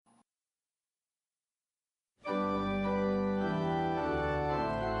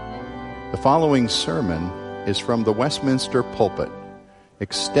following sermon is from the Westminster pulpit,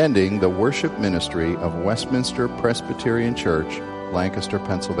 extending the worship ministry of Westminster Presbyterian Church, Lancaster,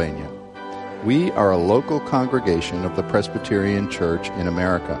 Pennsylvania. We are a local congregation of the Presbyterian Church in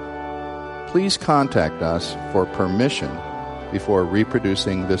America. Please contact us for permission before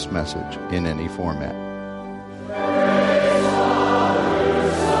reproducing this message in any format.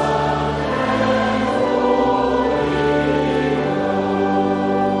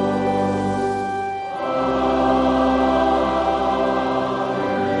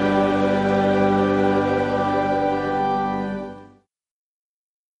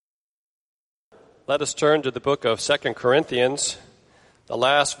 Let us turn to the book of 2 Corinthians, the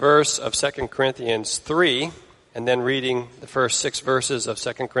last verse of 2 Corinthians 3, and then reading the first 6 verses of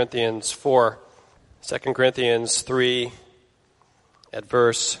 2 Corinthians 4. 2 Corinthians 3 at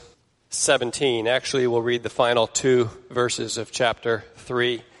verse 17. Actually, we'll read the final 2 verses of chapter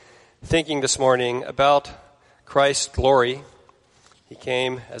 3. Thinking this morning about Christ's glory. He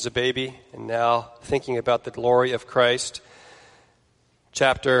came as a baby, and now thinking about the glory of Christ.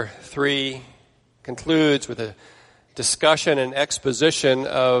 Chapter 3 concludes with a discussion and exposition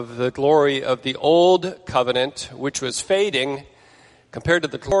of the glory of the old covenant, which was fading, compared to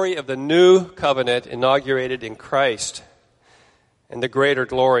the glory of the new covenant inaugurated in Christ and the greater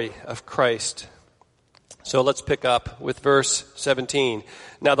glory of Christ. So let's pick up with verse 17.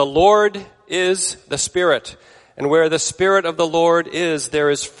 Now the Lord is the Spirit, and where the Spirit of the Lord is, there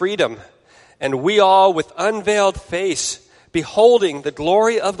is freedom. And we all, with unveiled face, beholding the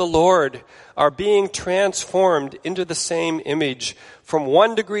glory of the Lord, are being transformed into the same image from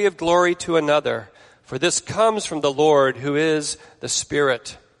one degree of glory to another. For this comes from the Lord, who is the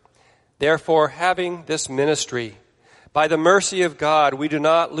Spirit. Therefore, having this ministry, by the mercy of God, we do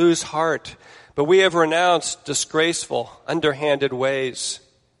not lose heart, but we have renounced disgraceful, underhanded ways.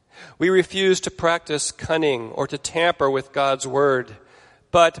 We refuse to practice cunning or to tamper with God's word,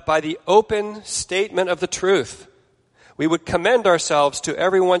 but by the open statement of the truth, we would commend ourselves to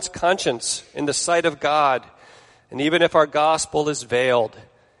everyone's conscience in the sight of God. And even if our gospel is veiled,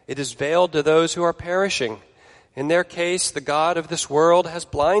 it is veiled to those who are perishing. In their case, the God of this world has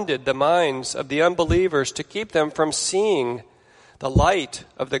blinded the minds of the unbelievers to keep them from seeing the light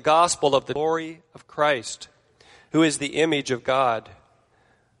of the gospel of the glory of Christ, who is the image of God.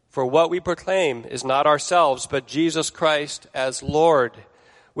 For what we proclaim is not ourselves, but Jesus Christ as Lord,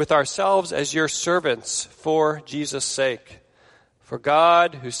 with ourselves as your servants for Jesus' sake. For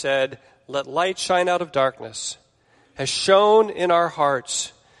God, who said, "Let light shine out of darkness," has shone in our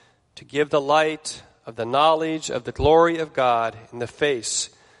hearts to give the light of the knowledge of the glory of God in the face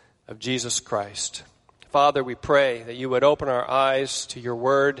of Jesus Christ. Father, we pray that you would open our eyes to your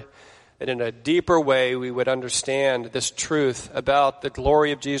word, that in a deeper way we would understand this truth about the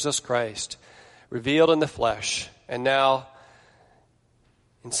glory of Jesus Christ, revealed in the flesh, and now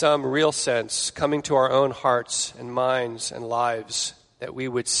in some real sense, coming to our own hearts and minds and lives, that we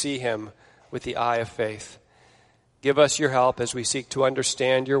would see him with the eye of faith. Give us your help as we seek to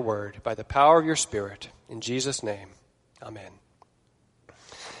understand your word by the power of your Spirit. In Jesus' name, amen.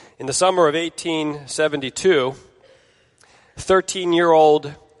 In the summer of 1872,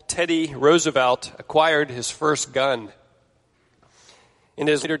 13-year-old Teddy Roosevelt acquired his first gun. In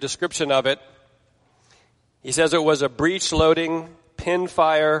his later description of it, he says it was a breech-loading,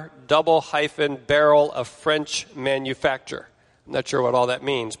 pinfire, double-hyphen barrel of French manufacture. I'm not sure what all that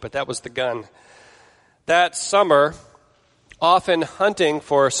means, but that was the gun. That summer, often hunting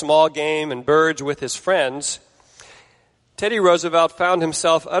for small game and birds with his friends, Teddy Roosevelt found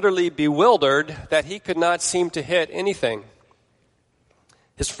himself utterly bewildered that he could not seem to hit anything.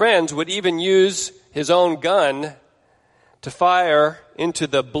 His friends would even use his own gun to fire into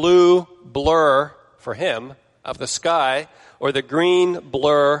the blue blur, for him, of the sky, or the green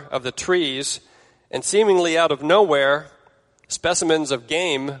blur of the trees, and seemingly out of nowhere, specimens of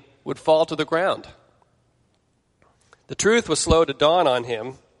game would fall to the ground. The truth was slow to dawn on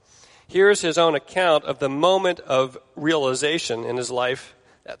him. Here's his own account of the moment of realization in his life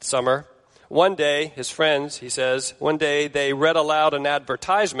that summer. One day, his friends, he says, one day they read aloud an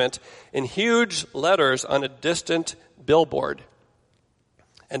advertisement in huge letters on a distant billboard.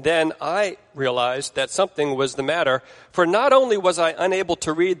 And then I realized that something was the matter, for not only was I unable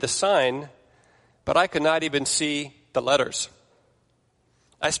to read the sign, but I could not even see the letters.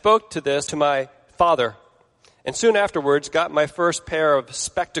 I spoke to this to my father, and soon afterwards got my first pair of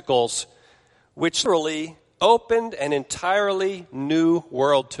spectacles, which literally opened an entirely new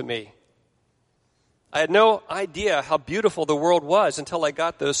world to me. I had no idea how beautiful the world was until I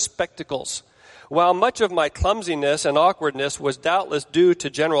got those spectacles. While much of my clumsiness and awkwardness was doubtless due to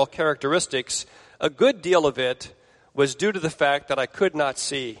general characteristics, a good deal of it was due to the fact that I could not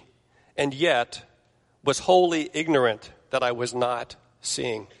see, and yet was wholly ignorant that I was not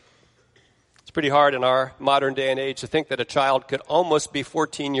seeing. It's pretty hard in our modern day and age to think that a child could almost be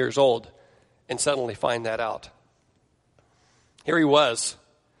 14 years old and suddenly find that out. Here he was.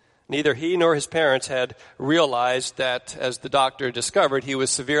 Neither he nor his parents had realized that, as the doctor discovered, he was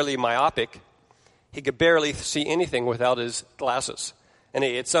severely myopic. He could barely see anything without his glasses. And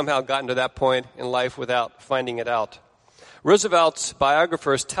he had somehow gotten to that point in life without finding it out. Roosevelt's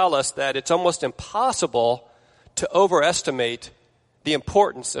biographers tell us that it's almost impossible to overestimate the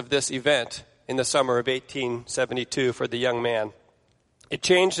importance of this event in the summer of 1872 for the young man. It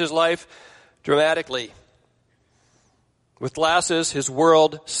changed his life dramatically. With glasses, his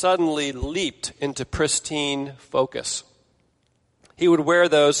world suddenly leaped into pristine focus. He would wear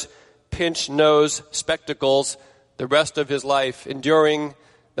those pinch-nose spectacles the rest of his life, enduring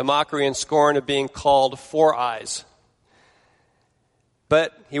the mockery and scorn of being called Four Eyes.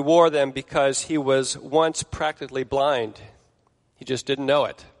 But he wore them because he was once practically blind. He just didn't know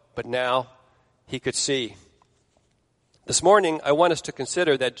it, but now he could see. This morning, I want us to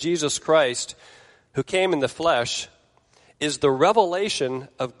consider that Jesus Christ, who came in the flesh, is the revelation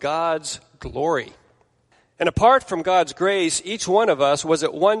of God's glory. And apart from God's grace, each one of us was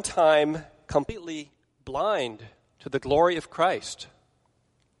at one time completely blind to the glory of Christ.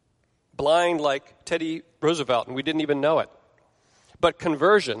 Blind like Teddy Roosevelt, and we didn't even know it. But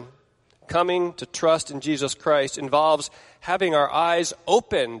conversion, coming to trust in Jesus Christ, involves having our eyes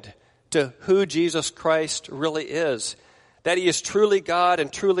opened to who Jesus Christ really is. That he is truly God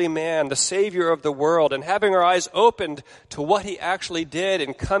and truly man, the Savior of the world, and having our eyes opened to what he actually did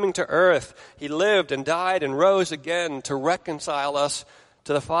in coming to earth. He lived and died and rose again to reconcile us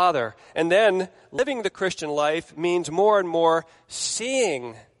to the Father. And then living the Christian life means more and more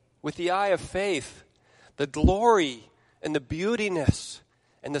seeing with the eye of faith the glory and the beautiness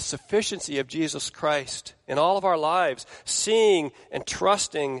and the sufficiency of Jesus Christ in all of our lives, seeing and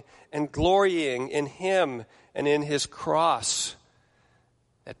trusting and glorying in him and in his cross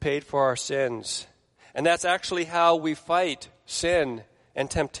that paid for our sins. And that's actually how we fight sin and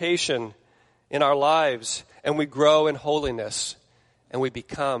temptation in our lives, and we grow in holiness, and we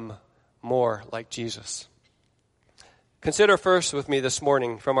become more like Jesus. Consider first with me this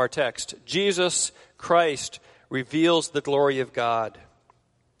morning from our text, Jesus Christ reveals the glory of God.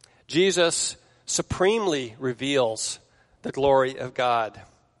 Jesus supremely reveals the glory of God.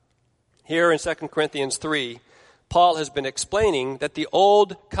 Here in 2 Corinthians 3, Paul has been explaining that the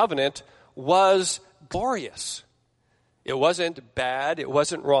old covenant was glorious. It wasn't bad, it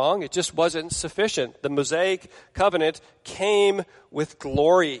wasn't wrong, it just wasn't sufficient. The Mosaic covenant came with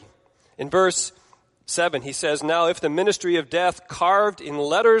glory. In verse 7, he says, "Now if the ministry of death carved in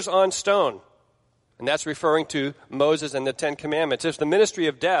letters on stone," and that's referring to Moses and the Ten Commandments. If the ministry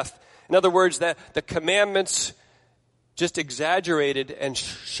of death, in other words, that the commandments just exaggerated and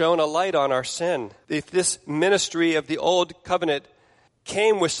shone a light on our sin. If this ministry of the old covenant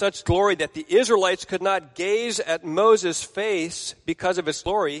came with such glory that the Israelites could not gaze at Moses' face because of its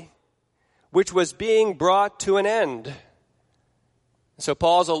glory, which was being brought to an end. So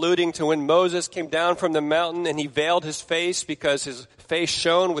Paul's alluding to when Moses came down from the mountain and he veiled his face because his face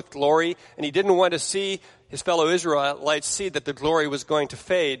shone with glory, and he didn't want to see his fellow Israelites see that the glory was going to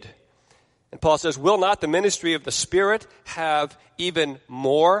fade. And Paul says, will not the ministry of the Spirit have even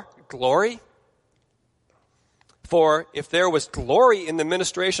more glory? For if there was glory in the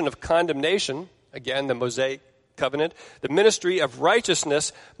ministration of condemnation, again, the Mosaic covenant, the ministry of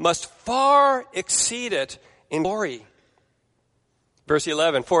righteousness must far exceed it in glory. Verse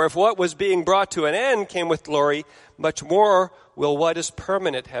 11, for if what was being brought to an end came with glory, much more will what is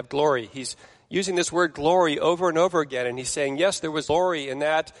permanent have glory. He's using this word glory over and over again, and he's saying, yes, there was glory in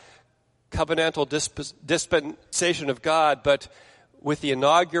that covenantal dispensation of God, but with the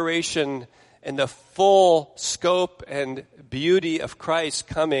inauguration and the full scope and beauty of Christ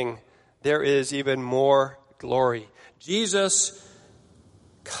coming, there is even more glory. Jesus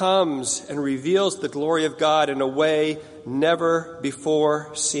comes and reveals the glory of God in a way never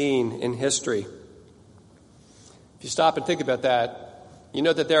before seen in history. If you stop and think about that, you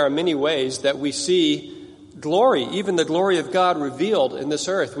know that there are many ways that we see glory, even the glory of God revealed in this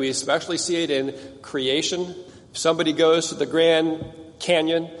earth. We especially see it in creation. If somebody goes to the Grand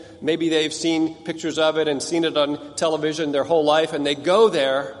Canyon, maybe they've seen pictures of it and seen it on television their whole life, and they go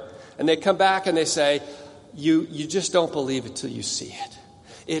there and they come back and they say, you just don't believe it till you see it.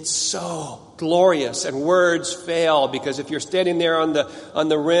 It's so glorious, and words fail, because if you're standing there on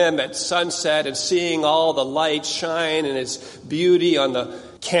the rim at sunset and seeing all the light shine and its beauty on the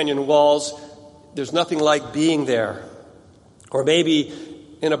canyon walls, there's nothing like being there. Or maybe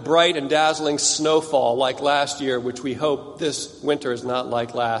in a bright and dazzling snowfall like last year, which we hope this winter is not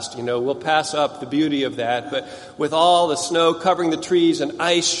like last. We'll pass up the beauty of that, but with all the snow covering the trees and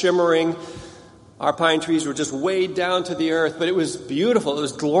ice shimmering, our pine trees were just weighed down to the earth, but it was beautiful. It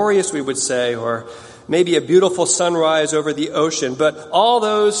was glorious, we would say, or maybe a beautiful sunrise over the ocean. But all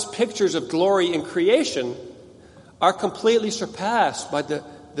those pictures of glory in creation are completely surpassed by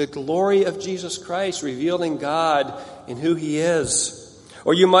the glory of Jesus Christ, revealing God in who He is.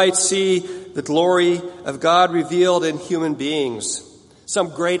 Or you might see the glory of God revealed in human beings. Some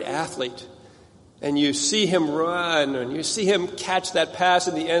great athlete, and you see him run, and you see him catch that pass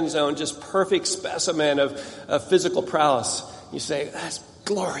in the end zone, just perfect specimen of physical prowess. You say, that's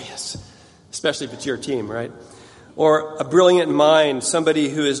glorious, especially if it's your team, right? Or a brilliant mind, somebody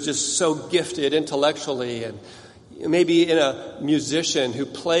who is just so gifted intellectually, and maybe in a musician who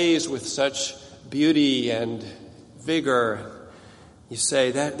plays with such beauty and vigor. You say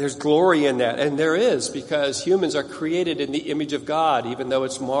that there's glory in that, and there is, because humans are created in the image of God, even though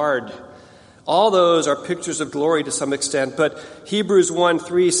it's marred. All those are pictures of glory to some extent, but Hebrews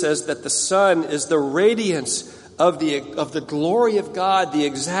 1:3 says that the Son is the radiance of the glory of God, the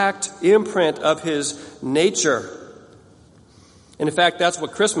exact imprint of His nature. And in fact, that's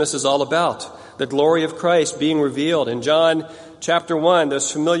what Christmas is all about, the glory of Christ being revealed. In John chapter 1,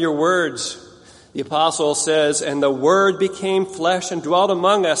 those familiar words, the apostle says, "And the Word became flesh and dwelt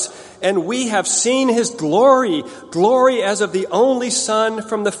among us, and we have seen His glory, glory as of the only Son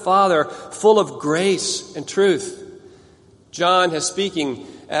from the Father, full of grace and truth." John is speaking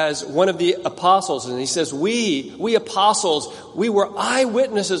as one of the apostles, and he says, we apostles, we were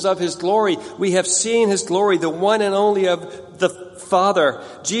eyewitnesses of His glory. We have seen His glory, the one and only of the Father,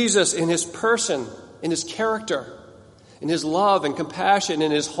 Jesus, in His person, in His character, in His love and compassion,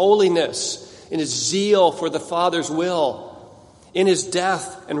 in His holiness, in His zeal for the Father's will, in His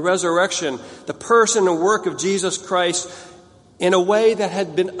death and resurrection, the person and work of Jesus Christ in a way that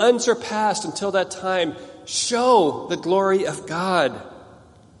had been unsurpassed until that time, show the glory of God.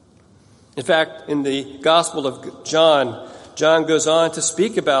 In fact, in the Gospel of John, John goes on to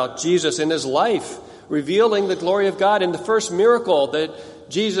speak about Jesus in His life, revealing the glory of God in the first miracle that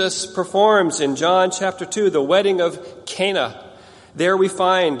Jesus performs in John chapter 2, the wedding of Cana. There we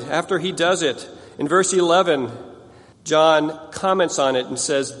find, after He does it, in verse 11, John comments on it and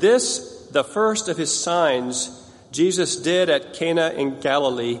says, "This, the first of His signs, Jesus did at Cana in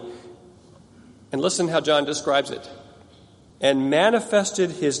Galilee." And listen how John describes it. "And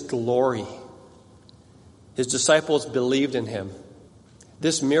manifested His glory. His disciples believed in Him."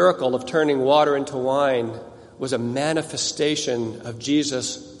 This miracle of turning water into wine was a manifestation of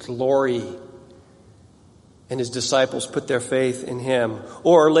Jesus' glory. And His disciples put their faith in Him.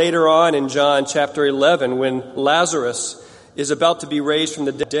 Or later on in John chapter 11, when Lazarus is about to be raised from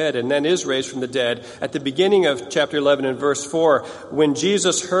the dead, and then is raised from the dead, at the beginning of chapter 11 and verse 4, when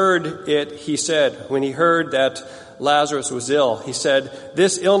Jesus heard it, He said, when He heard that Lazarus was ill, He said,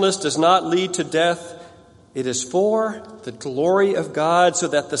 "This illness does not lead to death. It is for the glory of God, so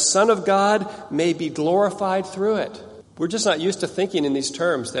that the Son of God may be glorified through it." We're just not used to thinking in these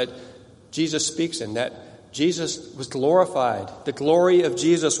terms that Jesus speaks in, that Jesus was glorified. The glory of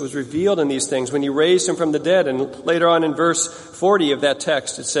Jesus was revealed in these things when He raised Him from the dead. And later on in verse 40 of that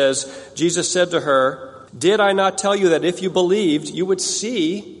text, it says, Jesus said to her, "Did I not tell you that if you believed, you would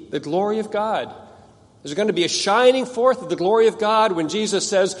see the glory of God?" There's going to be a shining forth of the glory of God when Jesus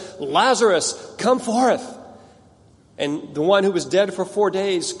says, "Lazarus, come forth." And the one who was dead for 4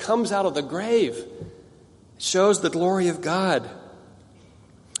 days comes out of the grave. It shows the glory of God.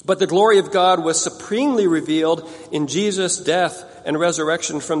 But the glory of God was supremely revealed in Jesus' death and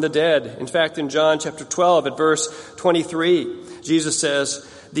resurrection from the dead. In fact, in John chapter 12 at verse 23, Jesus says,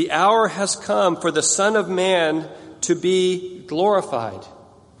 "The hour has come for the Son of Man to be glorified."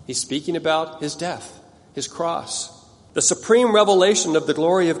 He's speaking about His death, His cross. The supreme revelation of the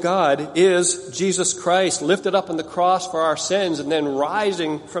glory of God is Jesus Christ lifted up on the cross for our sins and then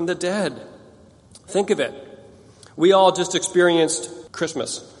rising from the dead. Think of it. We all just experienced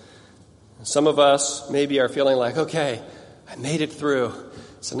Christmas. Some of us maybe are feeling like, okay, I made it through.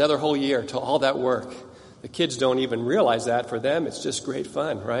 It's another whole year to all that work. The kids don't even realize that. For them, it's just great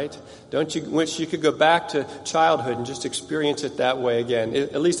fun, right? Don't you wish you could go back to childhood and just experience it that way again,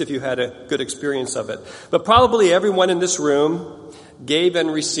 at least if you had a good experience of it. But probably everyone in this room gave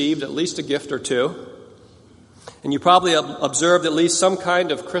and received at least a gift or two. And you probably observed at least some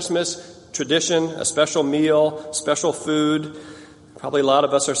kind of Christmas tradition, a special meal, special food. Probably a lot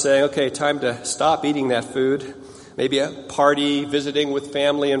of us are saying, okay, time to stop eating that food. Maybe a party, visiting with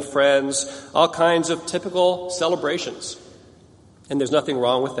family and friends, all kinds of typical celebrations. And there's nothing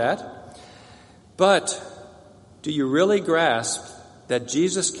wrong with that. But do you really grasp that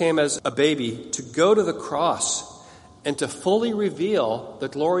Jesus came as a baby to go to the cross and to fully reveal the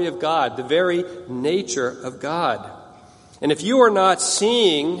glory of God, the very nature of God? And if you are not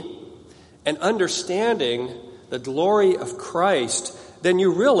seeing and understanding the glory of Christ, then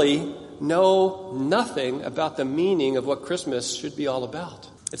you really know nothing about the meaning of what Christmas should be all about.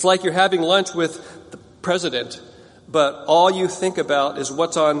 It's like you're having lunch with the president, but all you think about is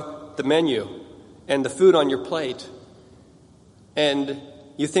what's on the menu and the food on your plate. And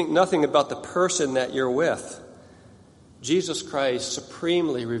you think nothing about the person that you're with. Jesus Christ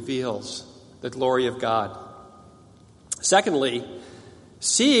supremely reveals the glory of God. Secondly,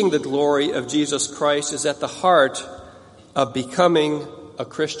 seeing the glory of Jesus Christ is at the heart of becoming a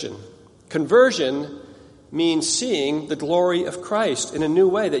Christian. Conversion means seeing the glory of Christ in a new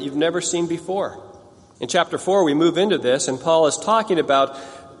way that you've never seen before. In chapter 4, we move into this, and Paul is talking about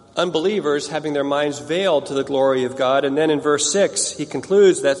unbelievers having their minds veiled to the glory of God. And then in verse 6, he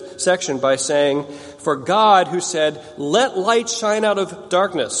concludes that section by saying, "For God, who said, 'Let light shine out of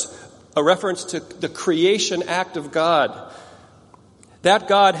darkness,'" a reference to the creation act of God, "that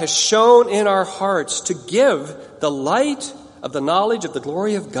God has shone in our hearts to give the light of the knowledge of the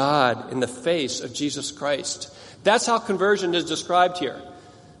glory of God in the face of Jesus Christ." That's how conversion is described here.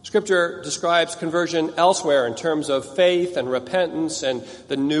 Scripture describes conversion elsewhere in terms of faith and repentance and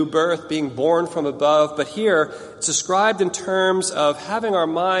the new birth, being born from above. But here, it's described in terms of having our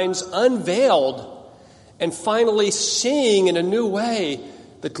minds unveiled and finally seeing in a new way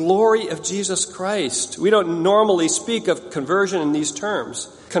the glory of Jesus Christ. We don't normally speak of conversion in these terms.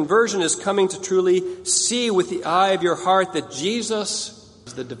 Conversion is coming to truly see with the eye of your heart that Jesus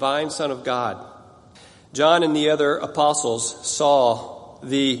is the divine Son of God. John and the other apostles saw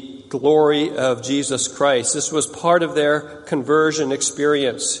the glory of Jesus Christ. This was part of their conversion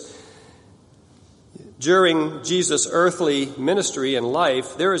experience. During Jesus' earthly ministry and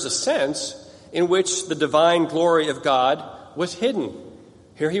life, there is a sense in which the divine glory of God was hidden.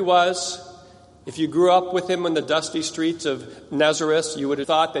 Here he was. If you grew up with him in the dusty streets of Nazareth, you would have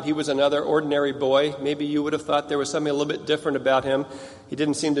thought that he was another ordinary boy. Maybe you would have thought there was something a little bit different about him. He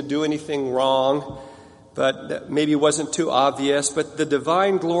didn't seem to do anything wrong, but that maybe wasn't too obvious. But the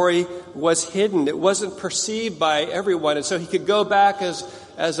divine glory was hidden. It wasn't perceived by everyone. And so he could go back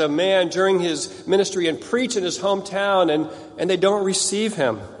as a man during his ministry and preach in his hometown, and they don't receive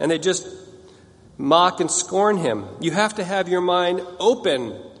him. And they just mock and scorn him. You have to have your mind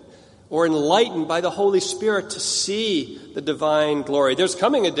open or enlightened by the Holy Spirit to see the divine glory. There's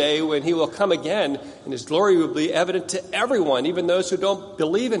coming a day when he will come again, and his glory will be evident to everyone, even those who don't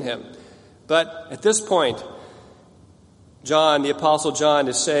believe in him. But at this point, John, the Apostle John,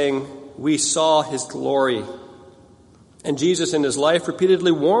 is saying, we saw his glory. And Jesus in his life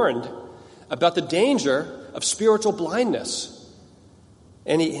repeatedly warned about the danger of spiritual blindness.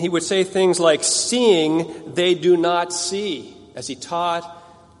 And he would say things like, seeing they do not see. As he taught,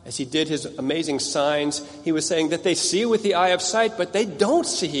 as he did his amazing signs, he was saying that they see with the eye of sight, but they don't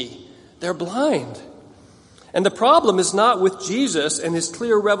see. They're blind. And the problem is not with Jesus and his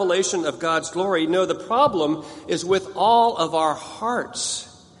clear revelation of God's glory. No, the problem is with all of our hearts.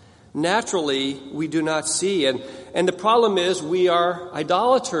 Naturally, we do not see. And the problem is we are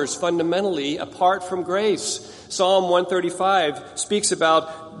idolaters fundamentally apart from grace. Psalm 135 speaks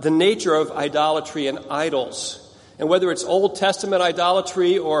about the nature of idolatry and idols. And whether it's Old Testament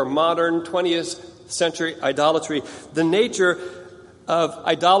idolatry or modern 20th century idolatry, the nature of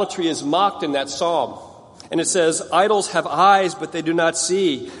idolatry is mocked in that psalm. And it says, idols have eyes, but they do not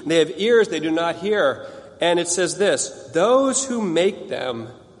see. They have ears, they do not hear. And it says this, those who make them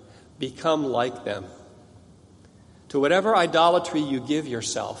become like them. To whatever idolatry you give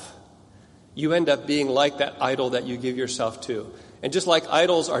yourself, you end up being like that idol that you give yourself to. And just like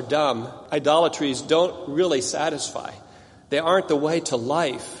idols are dumb, idolatries don't really satisfy. They aren't the way to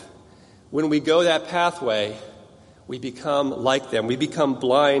life. When we go that pathway, we become like them. We become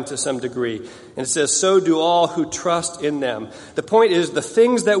blind to some degree. And it says, so do all who trust in them. The point is, the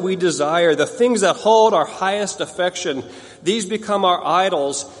things that we desire, the things that hold our highest affection, these become our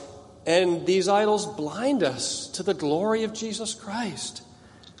idols, and these idols blind us to the glory of Jesus Christ.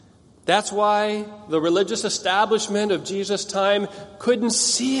 That's why the religious establishment of Jesus' time couldn't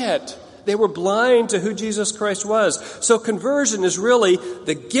see it. They were blind to who Jesus Christ was. So conversion is really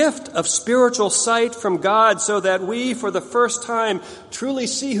the gift of spiritual sight from God so that we, for the first time, truly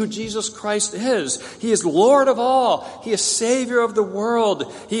see who Jesus Christ is. He is Lord of all. He is Savior of the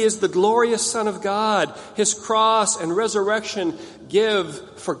world. He is the glorious Son of God. His cross and resurrection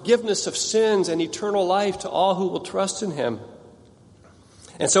give forgiveness of sins and eternal life to all who will trust in him.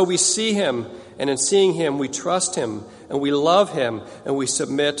 And so we see him, and in seeing him, we trust him, and we love him, and we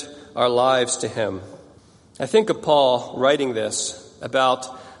submit our lives to him. I think of Paul writing this about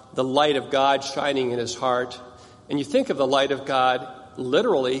the light of God shining in his heart. And you think of the light of God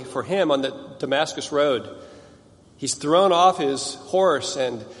literally for him on the Damascus Road. He's thrown off his horse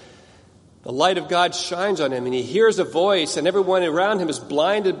and the light of God shines on him and he hears a voice and everyone around him is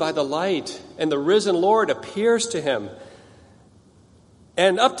blinded by the light and the risen Lord appears to him.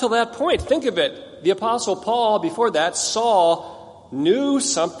 And up till that point, think of it, the Apostle Paul, before that, Saul, knew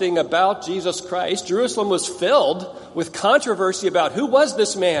something about Jesus Christ. Jerusalem was filled with controversy about who was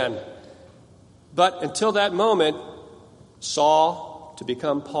this man. But until that moment, Saul, to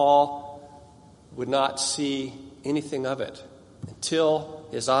become Paul, would not see anything of it until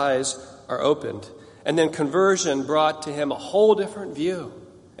his eyes are opened. And then conversion brought to him a whole different view.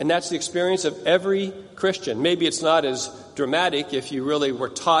 And that's the experience of every Christian. Maybe it's not as dramatic if you really were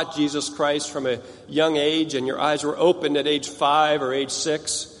taught Jesus Christ from a young age and your eyes were opened at age 5 or age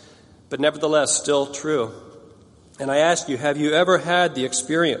 6, but nevertheless still true. And I ask you, have you ever had the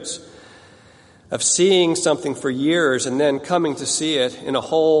experience of seeing something for years and then coming to see it in a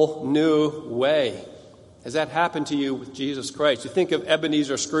whole new way? Has that happened to you with Jesus Christ? You think of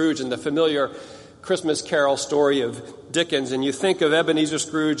Ebenezer Scrooge and the familiar Christmas Carol story of Dickens, and you think of Ebenezer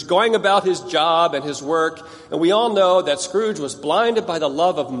Scrooge going about his job and his work, and we all know that Scrooge was blinded by the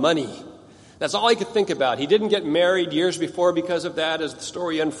love of money. That's all he could think about. He didn't get married years before because of that, as the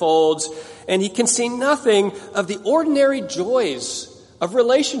story unfolds, and he can see nothing of the ordinary joys of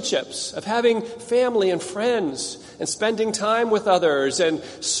relationships, of having family and friends, and spending time with others and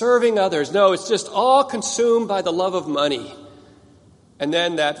serving others. No, it's just all consumed by the love of money. And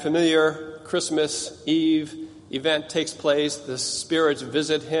then that familiar Christmas Eve event takes place, the spirits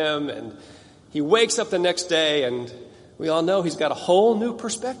visit him, and he wakes up the next day, and we all know he's got a whole new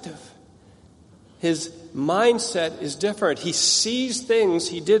perspective. His mindset is different. He sees things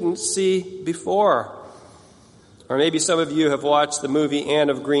he didn't see before. Or maybe some of you have watched the movie Anne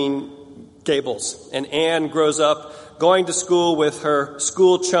of Green Gables, and Anne grows up going to school with her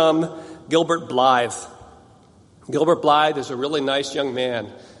school chum, Gilbert Blythe. Gilbert Blythe is a really nice young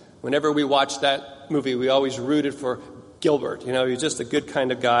man. Whenever we watched that movie, we always rooted for Gilbert. You know, he's just a good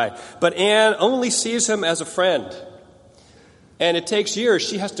kind of guy. But Anne only sees him as a friend. And it takes years.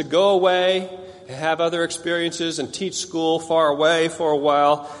 She has to go away and have other experiences and teach school far away for a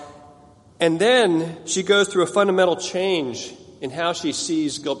while. And then she goes through a fundamental change in how she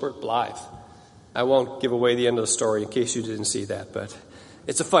sees Gilbert Blythe. I won't give away the end of the story in case you didn't see that, but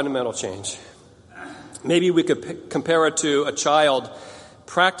it's a fundamental change. Maybe we could compare it to a child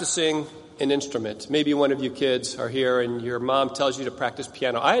practicing an instrument. Maybe one of you kids are here and your mom tells you to practice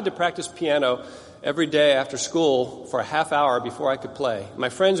piano. I had to practice piano every day after school for a half hour before I could play. My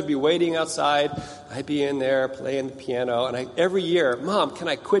friends would be waiting outside. I'd be in there playing the piano. And every year, Mom, can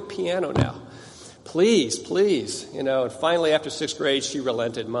I quit piano now? Please, please. You know, and finally after 6th grade, she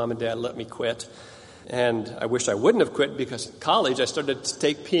relented. Mom and Dad let me quit. And I wish I wouldn't have quit because in college I started to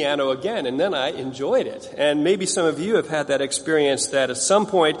take piano again, and then I enjoyed it. And maybe some of you have had that experience that at some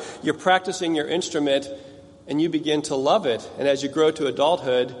point you're practicing your instrument and you begin to love it. And as you grow to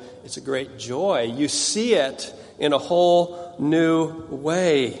adulthood, it's a great joy. You see it in a whole new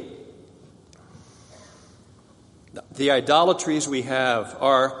way. The idolatries we have,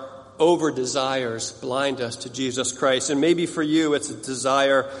 our over-desires, blind us to Jesus Christ. And maybe for you it's a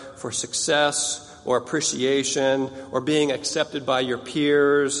desire for success, or appreciation, or being accepted by your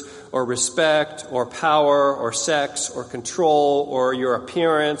peers, or respect, or power, or sex, or control, or your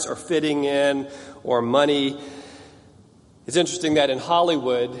appearance, or fitting in, or money. It's interesting that in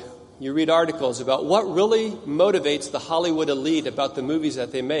Hollywood, you read articles about what really motivates the Hollywood elite about the movies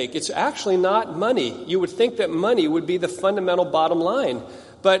that they make. It's actually not money. You would think that money would be the fundamental bottom line.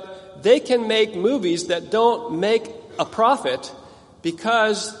 But they can make movies that don't make a profit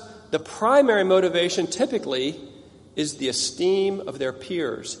because the primary motivation typically is the esteem of their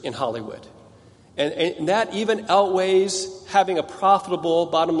peers in Hollywood. And that even outweighs having a profitable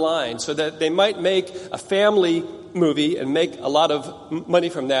bottom line, so that they might make a family movie and make a lot of money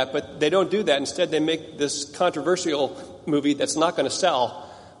from that, but they don't do that. Instead, they make this controversial movie that's not going to sell,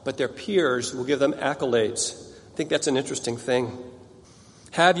 but their peers will give them accolades. I think that's an interesting thing.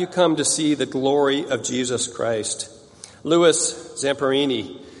 Have you come to see the glory of Jesus Christ? Louis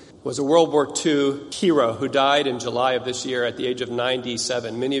Zamperini was a World War II hero who died in July of this year at the age of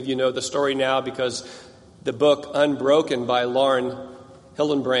 97. Many of you know the story now because the book Unbroken by Lauren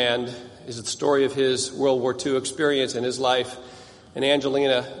Hillenbrand is the story of his World War II experience in his life. And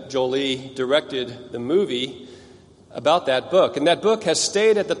Angelina Jolie directed the movie about that book. And that book has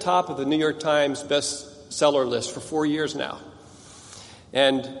stayed at the top of the New York Times bestseller list for 4 years now.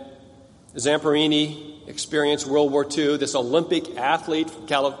 And Zamperini experienced World War II. This Olympic athlete from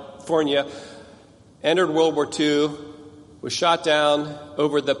California entered World War II, was shot down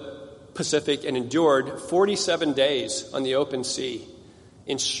over the Pacific, and endured 47 days on the open sea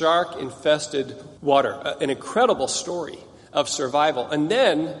in shark-infested water. An incredible story of survival. And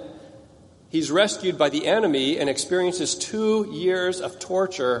then he's rescued by the enemy and experiences 2 years of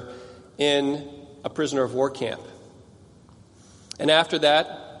torture in a prisoner of war camp. And after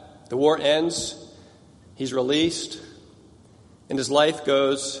that, the war ends, he's released, and his life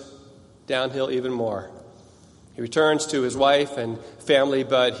goes downhill even more. He returns to his wife and family,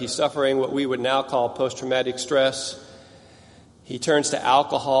 but he's suffering what we would now call post-traumatic stress. He turns to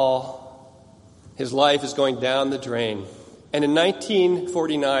alcohol. His life is going down the drain. And in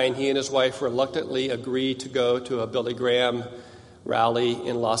 1949, he and his wife reluctantly agreed to go to a Billy Graham rally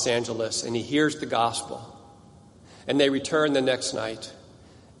in Los Angeles, and he hears the gospel. And they return the next night,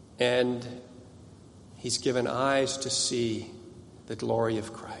 and he's given eyes to see the glory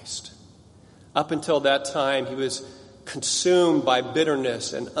of Christ. Up until that time, he was consumed by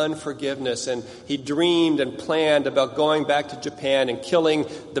bitterness and unforgiveness, and he dreamed and planned about going back to Japan and killing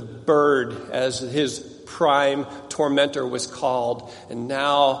the bird, as his prime tormentor was called. And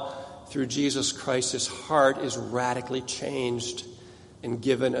now, through Jesus Christ, his heart is radically changed and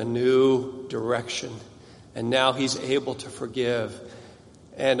given a new direction. And now he's able to forgive.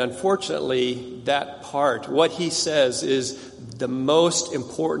 And unfortunately, that part, what he says, is the most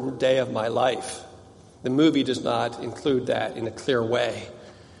important day of my life. The movie does not include that in a clear way.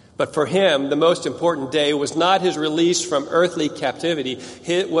 But for him, the most important day was not his release from earthly captivity.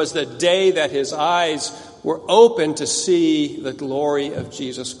 It was the day that his eyes were open to see the glory of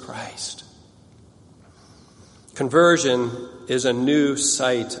Jesus Christ. Conversion is a new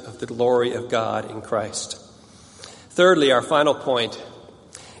sight of the glory of God in Christ. Thirdly, our final point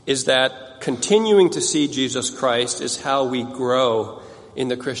is that continuing to see Jesus Christ is how we grow in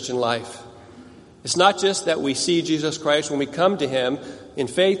the Christian life. It's not just that we see Jesus Christ when we come to him in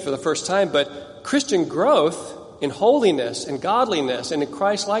faith for the first time, but Christian growth in holiness and godliness and in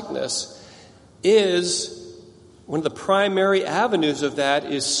Christ-likeness is one of the primary avenues of that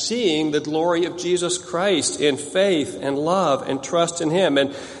is seeing the glory of Jesus Christ in faith and love and trust in him.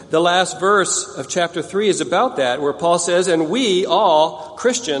 And the last verse of chapter 3 is about that, where Paul says, and we all,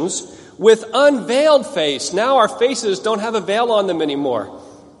 Christians, with unveiled face. Now our faces don't have a veil on them anymore.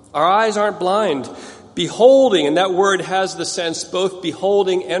 Our eyes aren't blind. Beholding, and that word has the sense both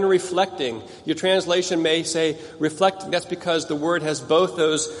beholding and reflecting. Your translation may say reflecting. That's because the word has both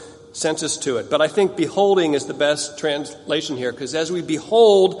those senses to it. But I think beholding is the best translation here, because as we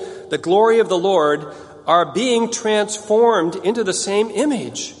behold the glory of the Lord, are being transformed into the same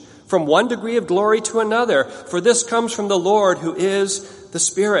image from one degree of glory to another. For this comes from the Lord who is the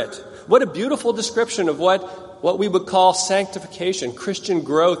Spirit. What a beautiful description of what we would call sanctification. Christian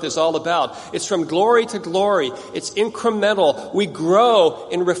growth is all about. It's from glory to glory. It's incremental. We grow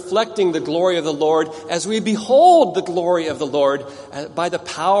in reflecting the glory of the Lord as we behold the glory of the Lord by the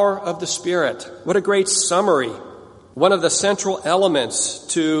power of the Spirit. What a great summary. One of the central elements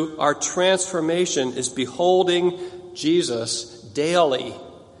to our transformation is beholding Jesus daily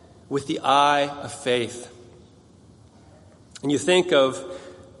with the eye of faith. And you think of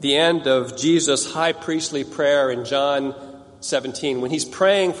the end of Jesus' high priestly prayer in John 17, when he's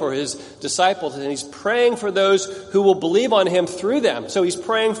praying for his disciples and he's praying for those who will believe on him through them. So he's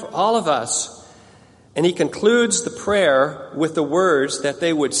praying for all of us. And he concludes the prayer with the words that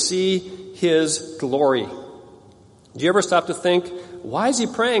they would see his glory. Do you ever stop to think, why is he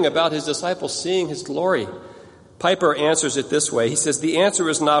praying about his disciples seeing his glory? Piper answers it this way. He says, the answer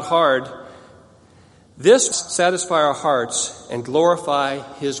is not hard. This satisfy our hearts and glorify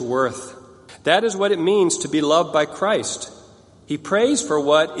his worth. That is what it means to be loved by Christ. He prays for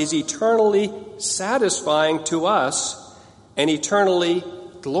what is eternally satisfying to us and eternally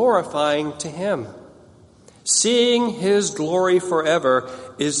glorifying to him. Seeing his glory forever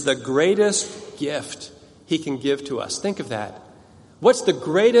is the greatest gift he can give to us. Think of that. What's the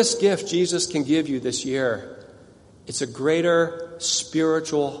greatest gift Jesus can give you this year? It's a greater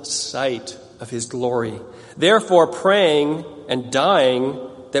spiritual sight of his glory. Therefore, praying and dying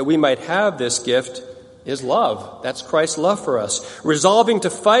that we might have this gift is love. That's Christ's love for us. Resolving to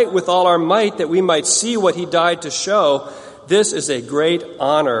fight with all our might that we might see what he died to show. This is a great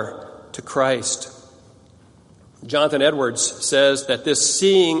honor to Christ. Jonathan Edwards says that this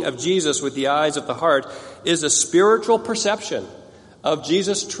seeing of Jesus with the eyes of the heart is a spiritual perception of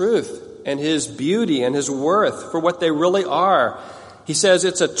Jesus' truth and his beauty and his worth for what they really are. He says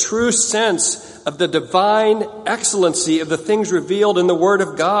it's a true sense of the divine excellency of the things revealed in the Word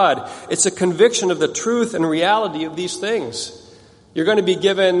of God. It's a conviction of the truth and reality of these things. You're going to be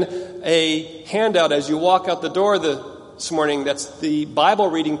given a handout as you walk out the door this morning. That's the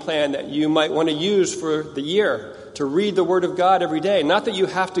Bible reading plan that you might want to use for the year, to read the Word of God every day. Not that you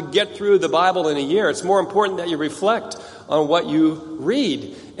have to get through the Bible in a year. It's more important that you reflect on what you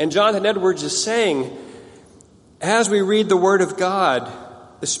read. And Jonathan Edwards is saying, as we read the Word of God,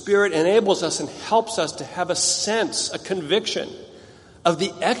 the Spirit enables us and helps us to have a sense, a conviction of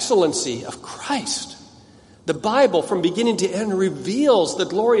the excellency of Christ. The Bible, from beginning to end, reveals the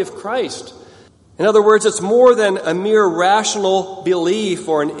glory of Christ. In other words, it's more than a mere rational belief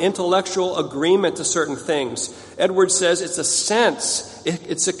or an intellectual agreement to certain things. Edwards says it's a sense,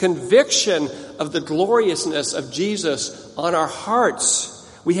 it's a conviction of the gloriousness of Jesus on our hearts.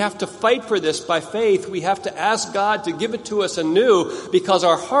 We have to fight for this by faith. We have to ask God to give it to us anew because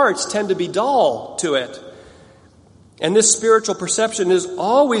our hearts tend to be dull to it. And this spiritual perception is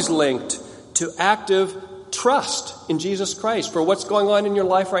always linked to active trust in Jesus Christ for what's going on in your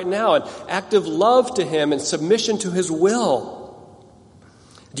life right now, and active love to him and submission to his will.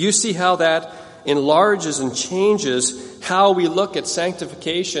 Do you see how that enlarges and changes how we look at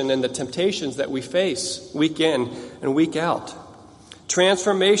sanctification and the temptations that we face week in and week out?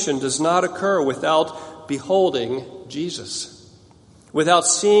 Transformation does not occur without beholding Jesus, without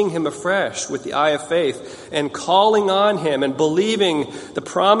seeing him afresh with the eye of faith and calling on him and believing the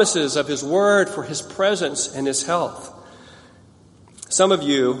promises of his word for his presence and his health. Some of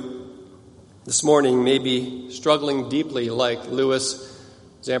you this morning may be struggling deeply, like Louis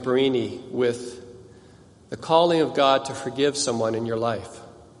Zamperini, with the calling of God to forgive someone in your life.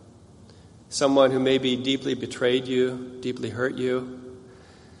 Someone who maybe deeply betrayed you, deeply hurt you.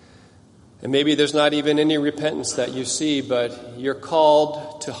 And maybe there's not even any repentance that you see, but you're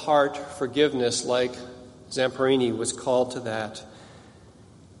called to heart forgiveness like Zamperini was called to that.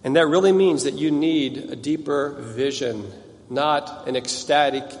 And that really means that you need a deeper vision, not an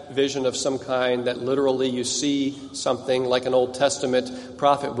ecstatic vision of some kind that literally you see something like an Old Testament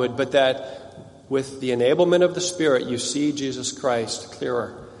prophet would, but that with the enablement of the Spirit you see Jesus Christ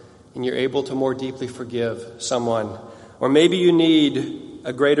clearer and you're able to more deeply forgive someone. Or maybe you need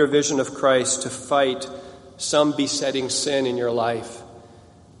a greater vision of Christ to fight some besetting sin in your life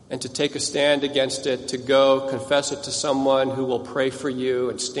and to take a stand against it, to go confess it to someone who will pray for you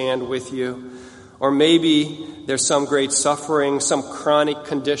and stand with you. Or maybe there's some great suffering, some chronic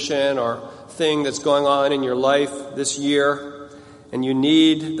condition or thing that's going on in your life this year, and you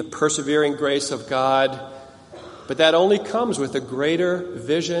need the persevering grace of God. But that only comes with a greater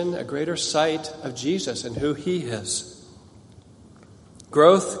vision, a greater sight of Jesus and who he is.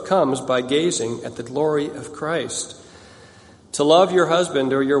 Growth comes by gazing at the glory of Christ. To love your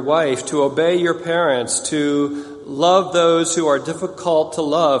husband or your wife, to obey your parents, to love those who are difficult to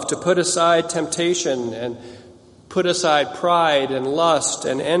love, to put aside temptation and put aside pride and lust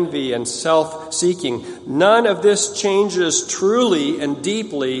and envy and self-seeking. None of this changes truly and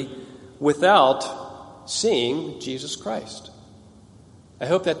deeply without seeing Jesus Christ. I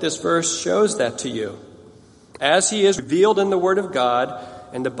hope that this verse shows that to you. As he is revealed in the Word of God,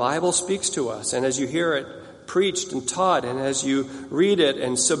 and the Bible speaks to us, and as you hear it preached and taught, and as you read it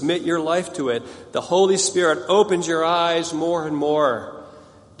and submit your life to it, the Holy Spirit opens your eyes more and more,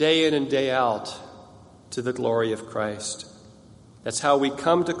 day in and day out, to the glory of Christ. That's how we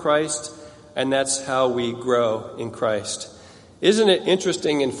come to Christ, and that's how we grow in Christ. Isn't it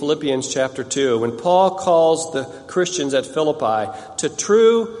interesting in Philippians chapter 2, when Paul calls the Christians at Philippi to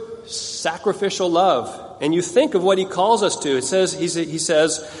true sacrificial love, and you think of what he calls us to. He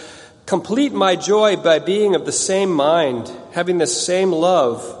says, complete my joy by being of the same mind, having the same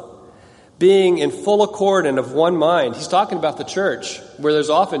love, being in full accord and of one mind. He's talking about the church, where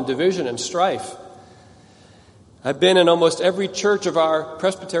there's often division and strife. I've been in almost every church of our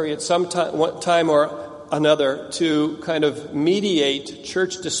presbytery at some time or another to kind of mediate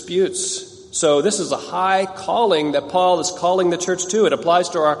church disputes. So this is a high calling that Paul is calling the church to. It applies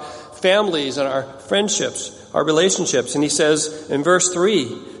to our families and our friendships, our relationships. And he says in verse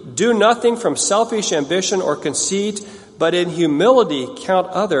 3, do nothing from selfish ambition or conceit, but in humility count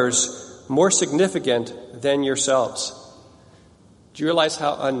others more significant than yourselves. Do you realize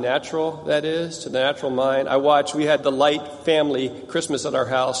how unnatural that is to the natural mind? We had the Light family Christmas at our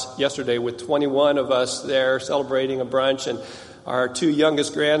house yesterday with 21 of us there celebrating a brunch, and our 2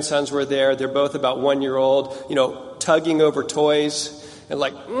 youngest grandsons were there. They're both about 1 year old, tugging over toys and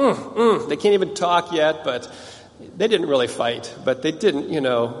they can't even talk yet, but they didn't really fight, but they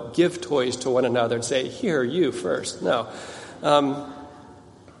didn't, give toys to one another and say, here, you first. No.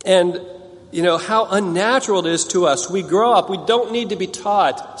 How unnatural it is to us. We grow up, we don't need to be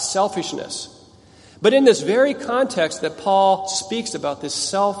taught selfishness. But in this very context that Paul speaks about, this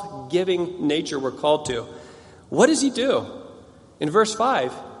self-giving nature we're called to, what does he do? In verse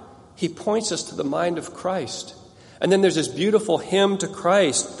 5, he points us to the mind of Christ. And then there's this beautiful hymn to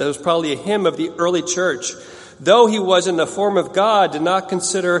Christ that was probably a hymn of the early church. Though he was in the form of God, did not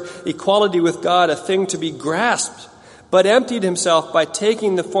consider equality with God a thing to be grasped, but emptied himself by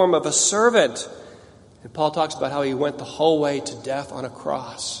taking the form of a servant. And Paul talks about how he went the whole way to death on a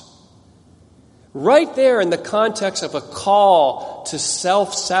cross. Right there in the context of a call to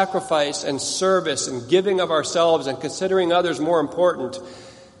self-sacrifice and service and giving of ourselves and considering others more important,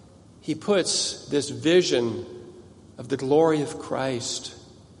 he puts this vision of the glory of Christ,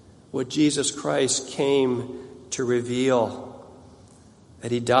 what Jesus Christ came to reveal.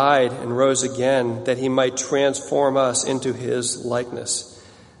 That he died and rose again, that he might transform us into his likeness.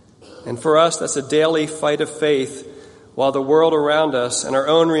 And for us, that's a daily fight of faith, while the world around us and our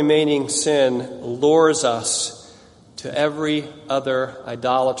own remaining sin lures us to every other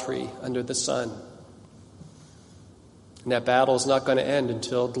idolatry under the sun. And that battle is not going to end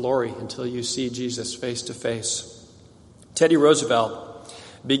until glory, until you see Jesus face to face. Teddy Roosevelt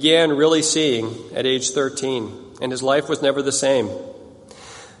began really seeing at age 13, and his life was never the same.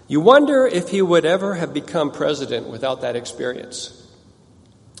 You wonder if he would ever have become president without that experience.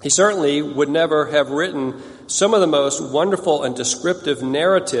 He certainly would never have written some of the most wonderful and descriptive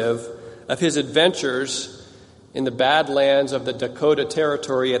narrative of his adventures in the Badlands of the Dakota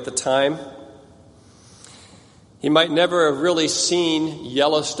Territory at the time. He might never have really seen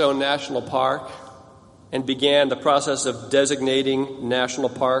Yellowstone National Park and began the process of designating national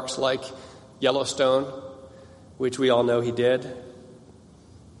parks like Yellowstone, which we all know he did.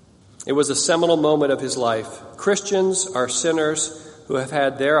 It was a seminal moment of his life. Christians are sinners who have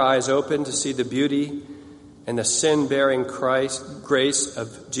had their eyes open to see the beauty and the sin-bearing grace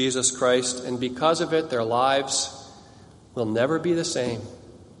of Jesus Christ, and because of it, their lives will never be the same,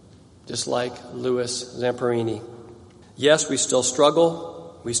 just like Louis Zamperini. Yes, we still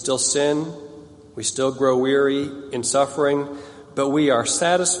struggle, we still sin, we still grow weary in suffering, but we are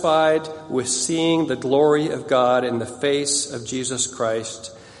satisfied with seeing the glory of God in the face of Jesus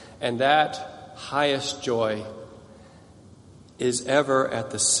Christ. And that highest joy is ever at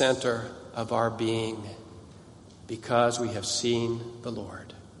the center of our being because we have seen the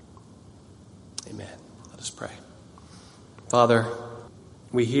Lord. Amen. Let us pray. Father,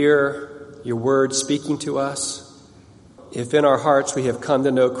 we hear your word speaking to us. If in our hearts we have come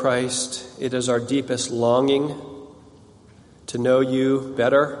to know Christ, it is our deepest longing to know you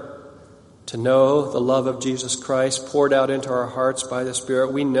better, to know the love of Jesus Christ poured out into our hearts by the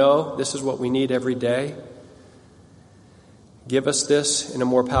Spirit. We know this is what we need every day. Give us this in a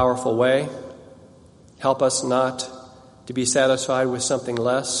more powerful way. Help us not to be satisfied with something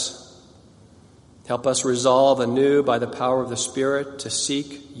less. Help us resolve anew by the power of the Spirit to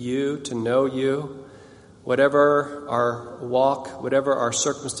seek you, to know you. Whatever our walk, whatever our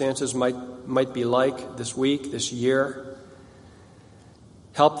circumstances might be like this week, this year,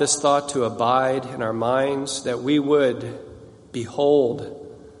 help this thought to abide in our minds, that we would behold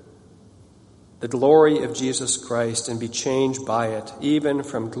the glory of Jesus Christ and be changed by it, even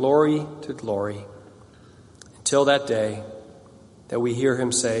from glory to glory, until that day that we hear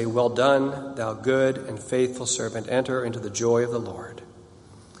him say, "Well done, thou good and faithful servant. Enter into the joy of the Lord."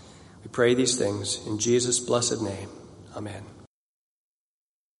 We pray these things in Jesus' blessed name. Amen.